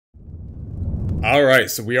All right,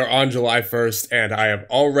 so we are on July 1st, and I have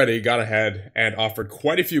already gone ahead and offered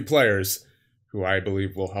quite a few players who I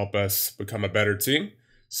believe will help us become a better team.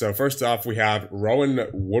 So first off, we have Rowan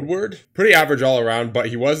Woodward. Pretty average all around, but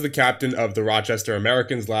he was the captain of the Rochester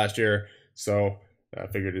Americans last year, so I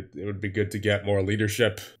figured it would be good to get more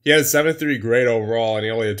leadership. He had a 7.3 grade overall, and he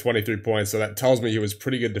only had 23 points, so that tells me he was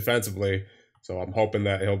pretty good defensively. So I'm hoping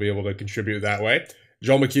that he'll be able to contribute that way.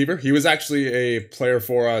 Joel McKeever, he was actually a player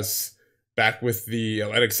for us back with the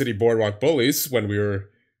Atlantic City Boardwalk Bullies when we were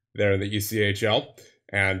there in the ECHL,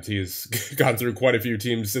 and he's gone through quite a few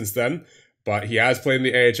teams since then, but he has played in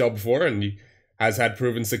the AHL before, and he has had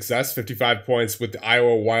proven success. 55 points with the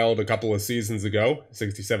Iowa Wild a couple of seasons ago,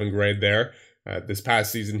 67 grade there. This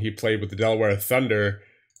past season, he played with the Delaware Thunder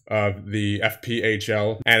of the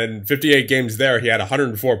FHM, and in 58 games there, he had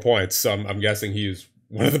 104 points, so I'm guessing he's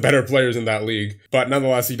one of the better players in that league. But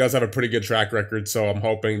nonetheless, he does have a pretty good track record, so I'm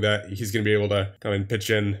hoping that he's going to be able to come and pitch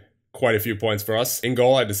in quite a few points for us. In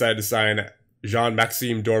goal, I decided to sign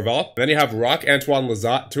Jean-Maxime Dorval. Then you have Roch-Antoine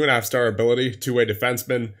Lizotte, 2.5-star ability, two-way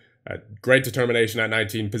defenseman, great determination at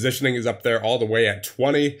 19. Positioning is up there all the way at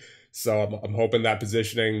 20, so I'm hoping that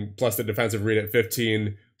positioning, plus the defensive read at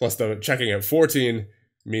 15, plus the checking at 14,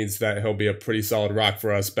 means that he'll be a pretty solid rock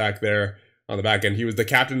for us back there on the back end. He was the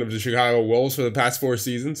captain of the Chicago Wolves for the past 4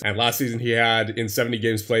 seasons, and last season he had, in 70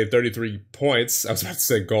 games played, 33 points. I was about to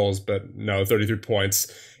say goals, but no, 33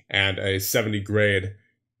 points, and a 70 grade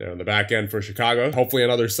there on the back end for Chicago. Hopefully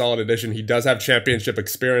another solid addition. He does have championship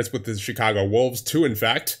experience with the Chicago Wolves too, in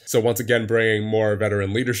fact. So once again, bringing more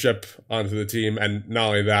veteran leadership onto the team, and not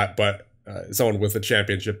only that, but someone with a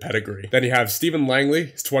championship pedigree. Then you have Stephen Langley.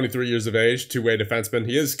 He's 23 years of age, two-way defenseman.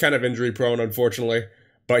 He is kind of injury prone, unfortunately,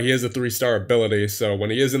 but he is a 3-star ability, so when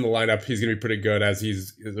he is in the lineup, he's going to be pretty good, as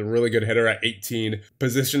he's a really good hitter at 18.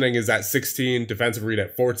 Positioning is at 16, defensive read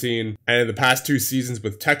at 14, and in the past 2 seasons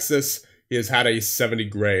with Texas, he has had a 70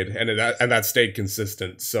 grade, and that stayed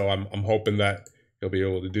consistent, so I'm hoping that he'll be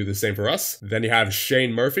able to do the same for us. Then you have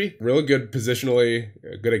Shane Murphy, really good positionally,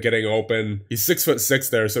 good at getting open. He's 6'6"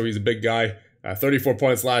 there, so he's a big guy. 34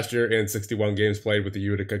 points last year in 61 games played with the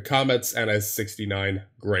Utica Comets and a 69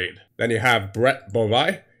 grade. Then you have Brett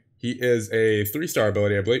Bovai. He is a 3-star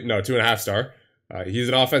ability, I believe. No, 2.5-star. He's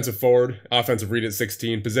an offensive forward, offensive read at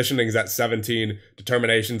 16, positioning is at 17,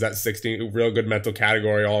 determination's at 16, real good mental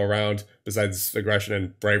category all around, besides aggression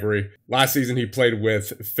and bravery. Last season he played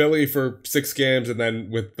with Philly for 6 games, and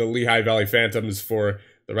then with the Lehigh Valley Phantoms for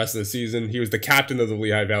the rest of the season. He was the captain of the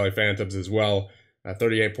Lehigh Valley Phantoms as well.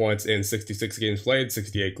 38 points in 66 games played,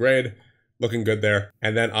 68 grade. Looking good there.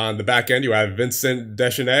 And then on the back end, you have Vincent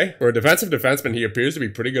Deschenais. For a defensive defenseman, he appears to be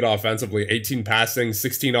pretty good offensively. 18 passing,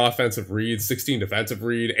 16 offensive reads, 16 defensive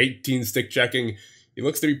read, 18 stick checking. He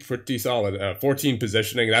looks to be pretty solid. 14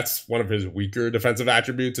 positioning, that's one of his weaker defensive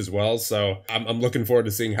attributes as well. So I'm looking forward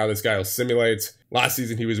to seeing how this guy will simulate. Last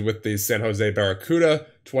season, he was with the San Jose Barracuda.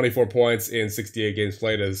 24 points in 68 games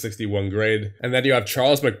played at a 61 grade. And then you have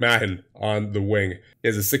Charles McMahon on the wing. He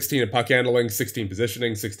has a 16 in puck handling, 16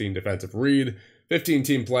 positioning, 16 defensive read, 15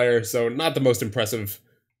 team player. So not the most impressive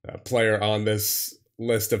player on this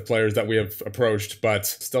list of players that we have approached, but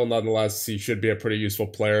still nonetheless, he should be a pretty useful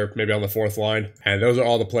player, maybe on the 4th line. And those are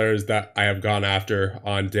all the players that I have gone after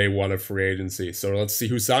on day 1 of free agency. So let's see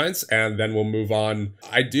who signs, and then we'll move on,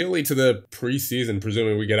 ideally to the preseason,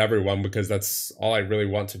 presuming we get everyone, because that's all I really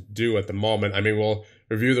want to do at the moment. I mean, we'll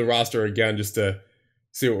review the roster again just to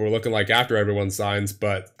see what we're looking like after everyone signs,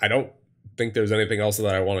 but I don't think there's anything else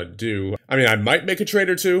that I want to do. I mean, I might make a trade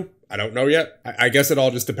or two. I don't know yet. I guess it all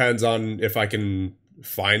just depends on if I can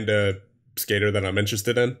find a skater that I'm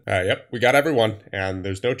interested in. Yep, we got everyone, and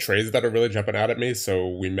there's no trades that are really jumping out at me, so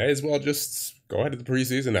we may as well just go ahead to the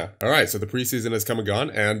preseason now. All right, so the preseason has come and gone,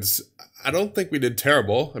 and I don't think we did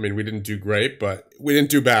terrible. I mean, we didn't do great, but we didn't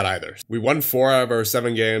do bad either. We won 4 out of our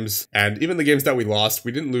 7 games, and even the games that we lost,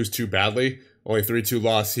 we didn't lose too badly. Only 3-2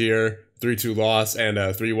 loss here, 3-2 loss, and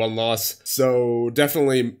a 3-1 loss. So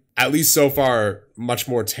definitely, at least so far, much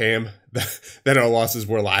more tame than our losses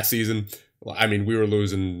were last season. I mean, we were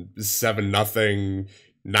losing 7-0,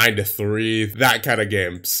 9-3, that kind of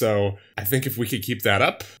game. So I think if we could keep that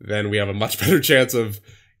up, then we have a much better chance of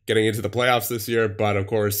getting into the playoffs this year. But of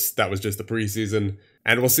course, that was just the preseason,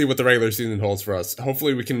 and we'll see what the regular season holds for us.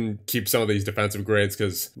 Hopefully we can keep some of these defensive grades,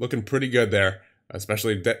 because looking pretty good there,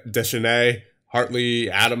 especially Deschenais, Hartley,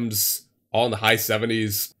 Adams, all in the high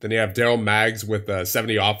 70s. Then you have Daryl Maggs with a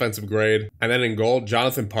 70 offensive grade. And then in goal,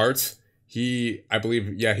 Jonathan Parts. I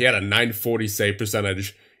believe, he had a 940 save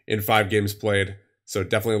percentage in 5 games played. So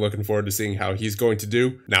definitely looking forward to seeing how he's going to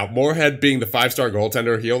do. Now, Moorhead being the 5-star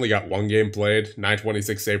goaltender, he only got 1 game played,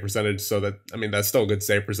 926 save percentage. So that, I mean, that's still a good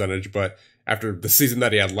save percentage. But after the season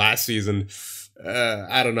that he had last season,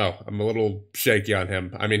 I don't know. I'm a little shaky on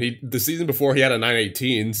him. I mean, the season before he had a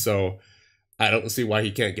 918, so I don't see why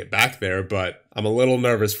he can't get back there, but I'm a little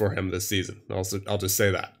nervous for him this season. I'll just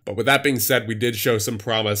say that. But with that being said, we did show some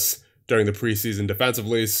promise during the preseason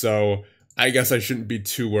defensively, so I guess I shouldn't be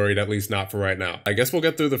too worried, at least not for right now. I guess we'll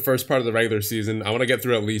get through the first part of the regular season. I want to get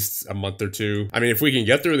through at least a month or two. I mean, if we can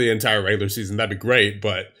get through the entire regular season, that'd be great,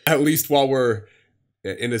 but at least while we're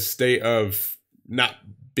in a state of not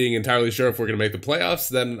being entirely sure if we're going to make the playoffs,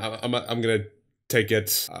 then I'm going to take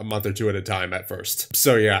it a month or two at a time at first.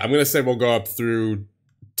 So yeah, I'm going to say we'll go up through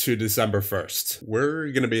to December 1st. We're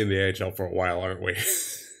going to be in the AHL for a while, aren't we?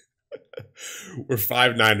 We're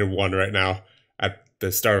 5-9-1 right now at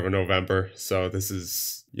the start of November. So this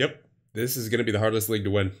is going to be the hardest league to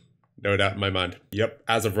win. No doubt in my mind. Yep,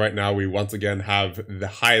 as of right now, we once again have the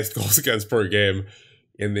highest goals against per game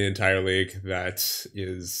in the entire league. That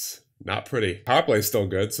is not pretty. Power play is still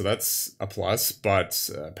good, so that's a plus, but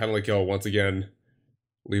penalty kill, once again,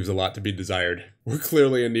 leaves a lot to be desired. We're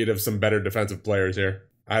clearly in need of some better defensive players here.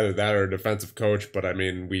 Either that or a defensive coach, but I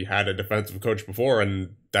mean, we had a defensive coach before,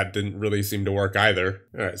 and that didn't really seem to work either.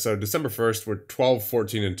 All right, so December 1st, we're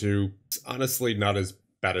 12-14-2. It's honestly not as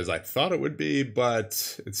bad as I thought it would be,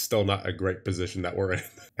 but it's still not a great position that we're in.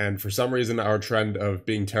 And for some reason, our trend of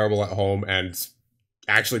being terrible at home and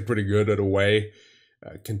actually pretty good at away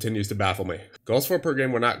continues to baffle me. Goals for per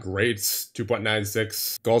game were not great,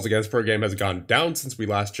 2.96. Goals against per game has gone down since we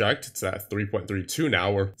last checked. It's at 3.32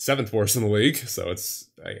 now. We're 7th worst in the league, so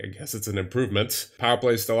I guess it's an improvement. Power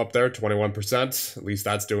play is still up there, 21%. At least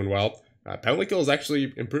that's doing well. Penalty kill has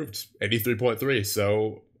actually improved, 83.3.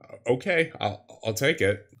 So okay, I'll take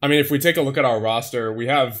it. I mean, if we take a look at our roster, we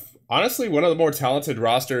have honestly one of the more talented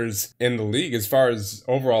rosters in the league as far as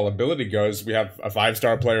overall ability goes. We have a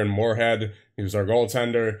 5-star player in Moorhead, who's our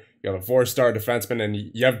goaltender. You have a 4-star defenseman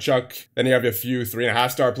and Yevchuk. Then you have a few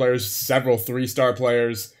 3.5-star players, several 3-star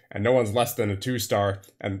players, and no one's less than a 2-star,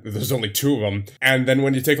 and there's only 2 of them. And then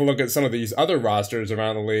when you take a look at some of these other rosters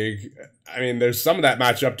around the league, I mean, there's some that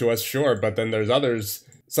match up to us, sure, but then there's others,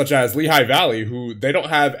 such as Lehigh Valley, who they don't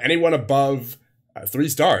have anyone above 3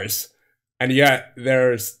 stars. And yet,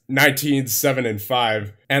 there's 19, 7, and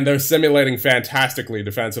 5, and they're simulating fantastically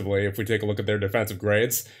defensively if we take a look at their defensive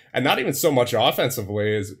grades. And not even so much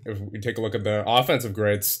offensively, as if we take a look at the offensive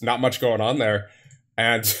grades, not much going on there.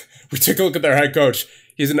 And we take a look at their head coach.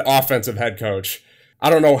 He's an offensive head coach. I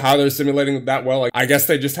don't know how they're simulating that well. I guess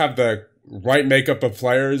they just have the right makeup of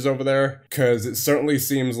players over there, because it certainly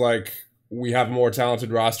seems like we have a more talented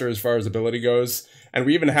roster as far as ability goes. And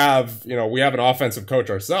we even have, we have an offensive coach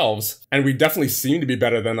ourselves, and we definitely seem to be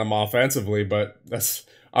better than them offensively, but that's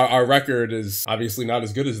our record is obviously not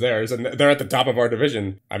as good as theirs, and they're at the top of our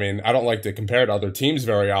division. I mean, I don't like to compare to other teams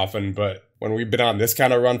very often, but when we've been on this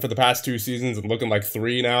kind of run for the past 2 seasons and looking like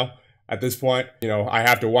 3 now, at this point, I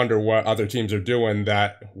have to wonder what other teams are doing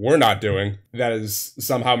that we're not doing that is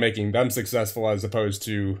somehow making them successful as opposed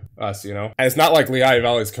to us, And it's not like Lehigh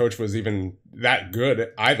Valley's coach was even that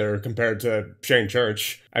good either compared to Shane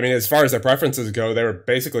Church. I mean, as far as their preferences go, they were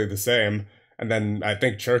basically the same. And then I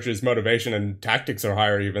think Church's motivation and tactics are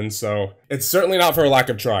higher even. So it's certainly not for a lack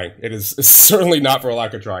of trying. It's certainly not for a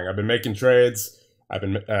lack of trying. I've been making trades. I've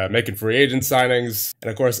been making free agent signings. And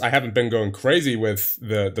of course, I haven't been going crazy with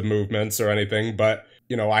the movements or anything, but,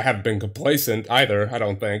 I haven't been complacent either, I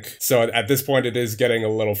don't think. So at this point, it is getting a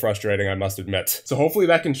little frustrating, I must admit. So hopefully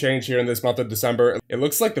that can change here in this month of December. It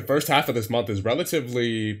looks like the first half of this month is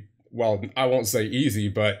relatively, well, I won't say easy,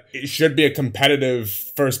 but it should be a competitive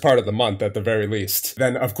first part of the month at the very least.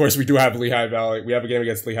 Then, of course, we do have Lehigh Valley. We have a game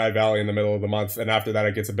against Lehigh Valley in the middle of the month, and after that,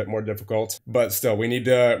 it gets a bit more difficult. But still, we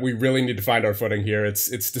really need to find our footing here. It's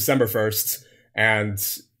December 1st, and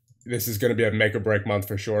this is going to be a make or break month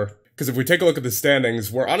for sure. Because if we take a look at the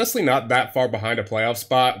standings, we're honestly not that far behind a playoff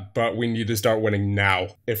spot, but we need to start winning now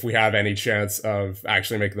if we have any chance of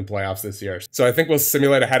actually making the playoffs this year. So I think we'll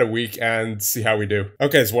simulate ahead a week and see how we do.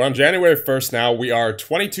 Okay, so we're on January 1st now. We are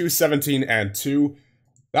 22-17-2.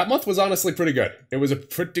 That month was honestly pretty good. It was a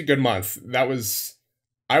pretty good month. That was,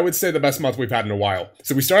 I would say, the best month we've had in a while.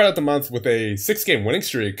 So we started out the month with a 6-game winning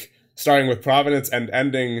streak, starting with Providence and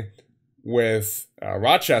ending with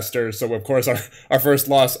Rochester. So of course our first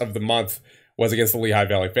loss of the month was against the Lehigh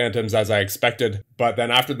Valley Phantoms, as I expected. But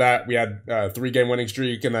then after that, we had a 3-game winning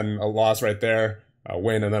streak and then a loss right there, a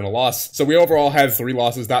win and then a loss. So we overall had 3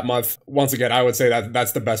 losses that month. Once again, I would say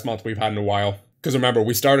that's the best month we've had in a while. Because remember,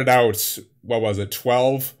 we started out,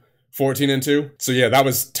 12 14-2. So yeah, that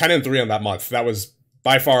was 10-3 on that month. That was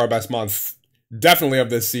by far our best month, definitely of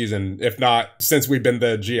this season, if not since we've been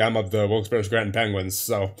the GM of the Wilkes-Barre Scranton Penguins.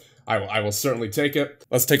 So I will certainly take it.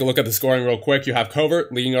 Let's take a look at the scoring real quick. You have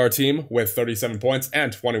Covert leading our team with 37 points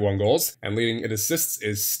and 21 goals. And leading in assists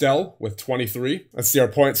is Stell with 23. Let's see our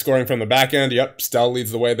point scoring from the back end. Yep, Stell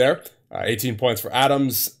leads the way there. 18 points for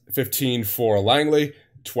Adams, 15 for Langley,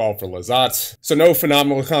 12 for Lazat. So no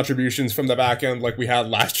phenomenal contributions from the back end like we had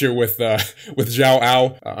last year with Zhao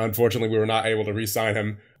Ao. Unfortunately, we were not able to re-sign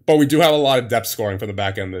him. But we do have a lot of depth scoring from the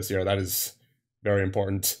back end this year. That is very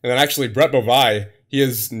important. And then actually, Brett Bovai, he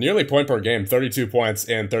is nearly point per game, 32 points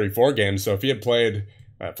in 34 games. So if he had played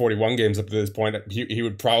 41 games up to this point, he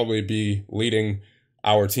would probably be leading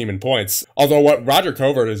our team in points. Although what Roger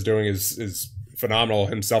Covert is doing is phenomenal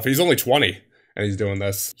himself. He's only 20 and he's doing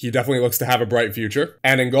this. He definitely looks to have a bright future.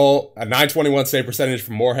 And in goal, a 921 save percentage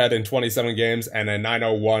for Moorhead in 27 games and a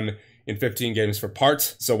 901 in 15 games for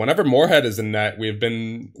Part. So whenever Moorhead is in net, we've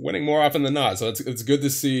been winning more often than not. So it's good to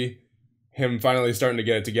see him finally starting to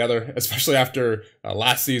get it together, especially after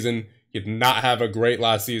last season. He did not have a great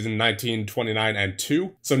last season, 19, 29, and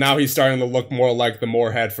 2. So now he's starting to look more like the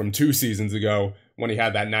Moorhead from 2 seasons ago when he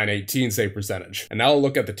had that 918 save percentage. And now we'll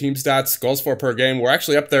look at the team stats. Goals for per game, we're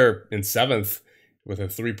actually up there in 7th with a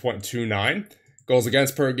 3.29. Goals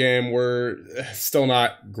against per game, we're still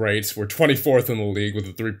not great. We're 24th in the league with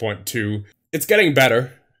a 3.2. It's getting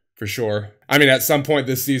better, for sure. I mean, at some point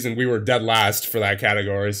this season, we were dead last for that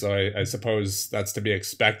category, so I suppose that's to be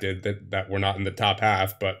expected that we're not in the top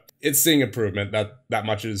half, but it's seeing improvement. That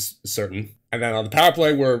much is certain. And then on the power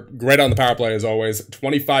play, we're great on the power play as always.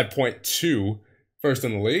 25.2, first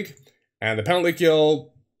in the league. And the penalty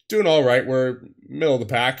kill, doing all right. We're middle of the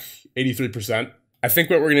pack, 83%. I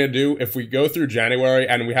think what we're going to do, if we go through January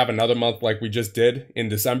and we have another month like we just did in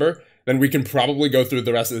December, then we can probably go through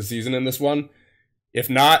the rest of the season in this one. If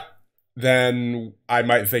not, then I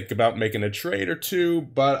might think about making a trade or two,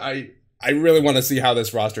 but I really want to see how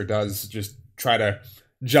this roster does. Just try to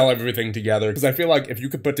gel everything together, because I feel like if you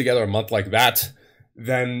could put together a month like that,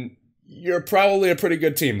 then you're probably a pretty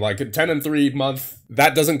good team. Like a 10-3 month,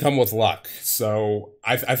 that doesn't come with luck. So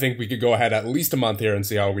I think we could go ahead at least a month here and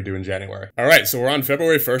see how we do in January. All right, so we're on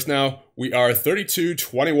February 1st now. We are 32,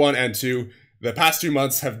 21, and 2. The past 2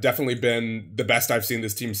 months have definitely been the best I've seen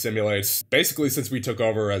this team simulate, basically since we took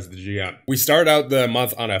over as the GM. We started out the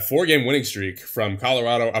month on a 4-game winning streak from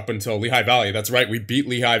Colorado up until Lehigh Valley. That's right, we beat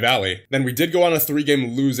Lehigh Valley. Then we did go on a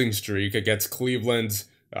 3-game losing streak against Cleveland,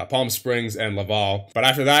 Palm Springs, and Laval. But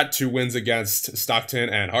after that, 2 wins against Stockton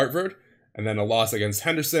and Hartford, and then a loss against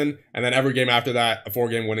Henderson, and then every game after that, a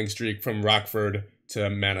 4-game winning streak from Rockford to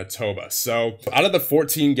Manitoba. So out of the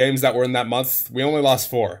 14 games that were in that month, we only lost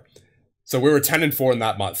 4. So we were 10-4 in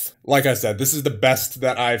that month. Like I said, this is the best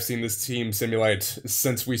that I've seen this team simulate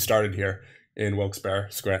since we started here in Wilkes-Barre,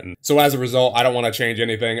 Scranton. So as a result, I don't want to change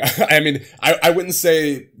anything. I mean, I wouldn't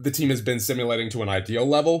say the team has been simulating to an ideal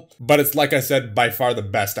level, but it's, like I said, by far the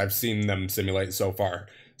best I've seen them simulate so far.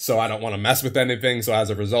 So I don't want to mess with anything, so as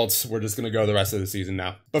a result, we're just going to go the rest of the season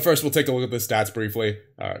now. But first, we'll take a look at the stats briefly.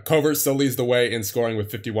 Covert still leads the way in scoring with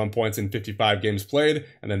 51 points in 55 games played,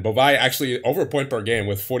 and then Bovai actually over a point per game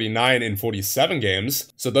with 49 in 47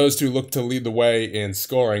 games. So those two look to lead the way in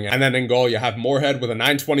scoring. And then in goal, you have Moorhead with a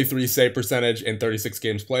 923 save percentage in 36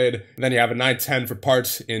 games played, and then you have a 910 for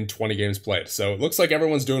Part in 20 games played. So it looks like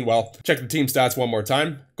everyone's doing well. Check the team stats one more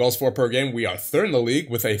time. Goals for per game, we are 3rd in the league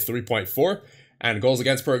with a 3.4. And goals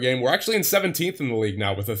against per game, we're actually in 17th in the league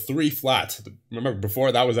now with a 3 flat. Remember,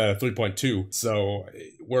 before that was at a 3.2. So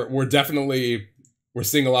we're definitely, we're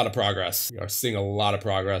seeing a lot of progress. We are seeing a lot of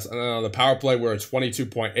progress. And then on the power play, we're at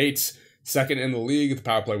 22.8, 2nd in the league. The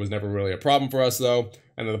power play was never really a problem for us, though.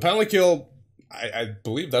 And then the penalty kill, I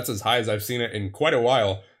believe that's as high as I've seen it in quite a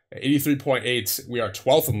while. 83.8, we are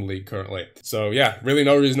 12th in the league currently. So yeah, really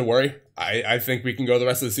no reason to worry. I think we can go the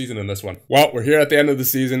rest of the season in this one. Well, we're here at the end of the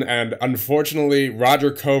season, and unfortunately,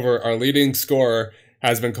 Roger Covert, our leading scorer,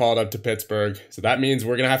 has been called up to Pittsburgh. So that means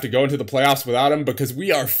we're going to have to go into the playoffs without him, because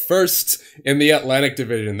we are 1st in the Atlantic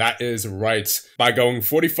Division. That is right. By going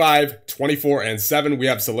 45, 24, and 7, we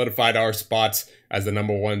have solidified our spot as the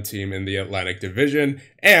 #1 team in the Atlantic Division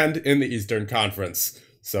and in the Eastern Conference.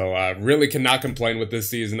 So really cannot complain with this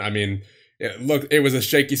season. I mean, it was a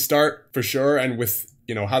shaky start for sure, and with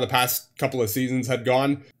how the past couple of seasons had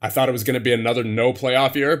gone, I thought it was going to be another no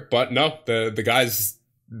playoff year, but no, the guys,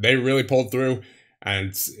 they really pulled through,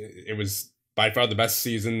 and it was by far the best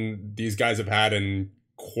season these guys have had in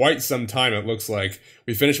quite some time, it looks like.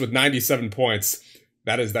 We finished with 97 points.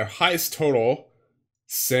 That is their highest total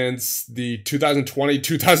since the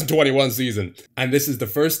 2020-2021 season. And this is the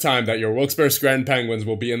first time that your Wilkes-Barre Scranton Penguins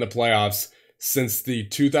will be in the playoffs since the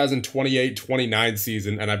 2028-29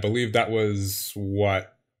 season. And I believe that was,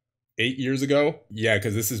 what, 8 years ago? Yeah,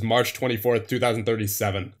 because this is March 24th,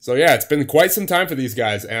 2037. So yeah, it's been quite some time for these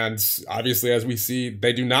guys. And obviously, as we see,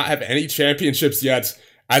 they do not have any championships yet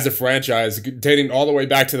as a franchise, dating all the way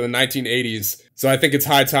back to the 1980s. So I think it's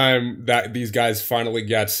high time that these guys finally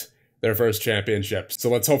get their first championship. So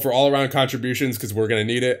let's hope for all-around contributions, because we're going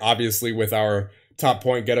to need it. Obviously, with our top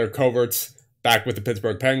point getter, Coverts, back with the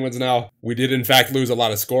Pittsburgh Penguins now. We did, in fact, lose a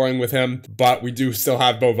lot of scoring with him, but we do still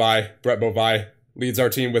have Brett Beauvais. Leads our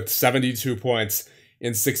team with 72 points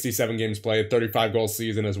in 67 games played, 35-goal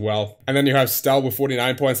season as well. And then you have Stell with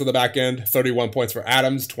 49 points on the back end, 31 points for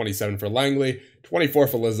Adams, 27 for Langley, 24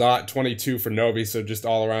 for Lizotte, 22 for Novi, so just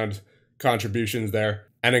all-around contributions there.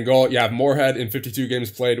 And in goal, you have Moorhead in 52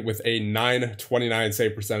 games played with a .929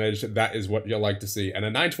 save percentage. That is what you'll like to see. And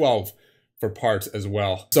a .912 for Part as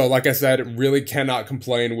well. So like I said, really cannot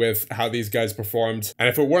complain with how these guys performed. And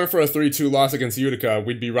if it weren't for a 3-2 loss against Utica,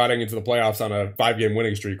 we'd be riding into the playoffs on a 5-game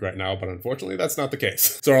winning streak right now, but unfortunately that's not the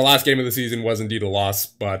case. So our last game of the season was indeed a loss,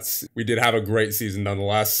 but we did have a great season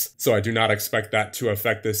nonetheless. So I do not expect that to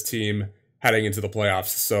affect this team heading into the playoffs.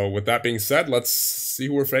 So with that being said, let's see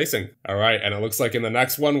who we're facing. All right, and it looks like in the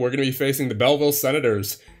next one, we're going to be facing the Belleville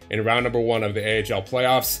Senators in round number 1 of the AHL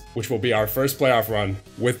playoffs, which will be our first playoff run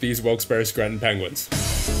with these Wilkes-Barre Scranton Penguins.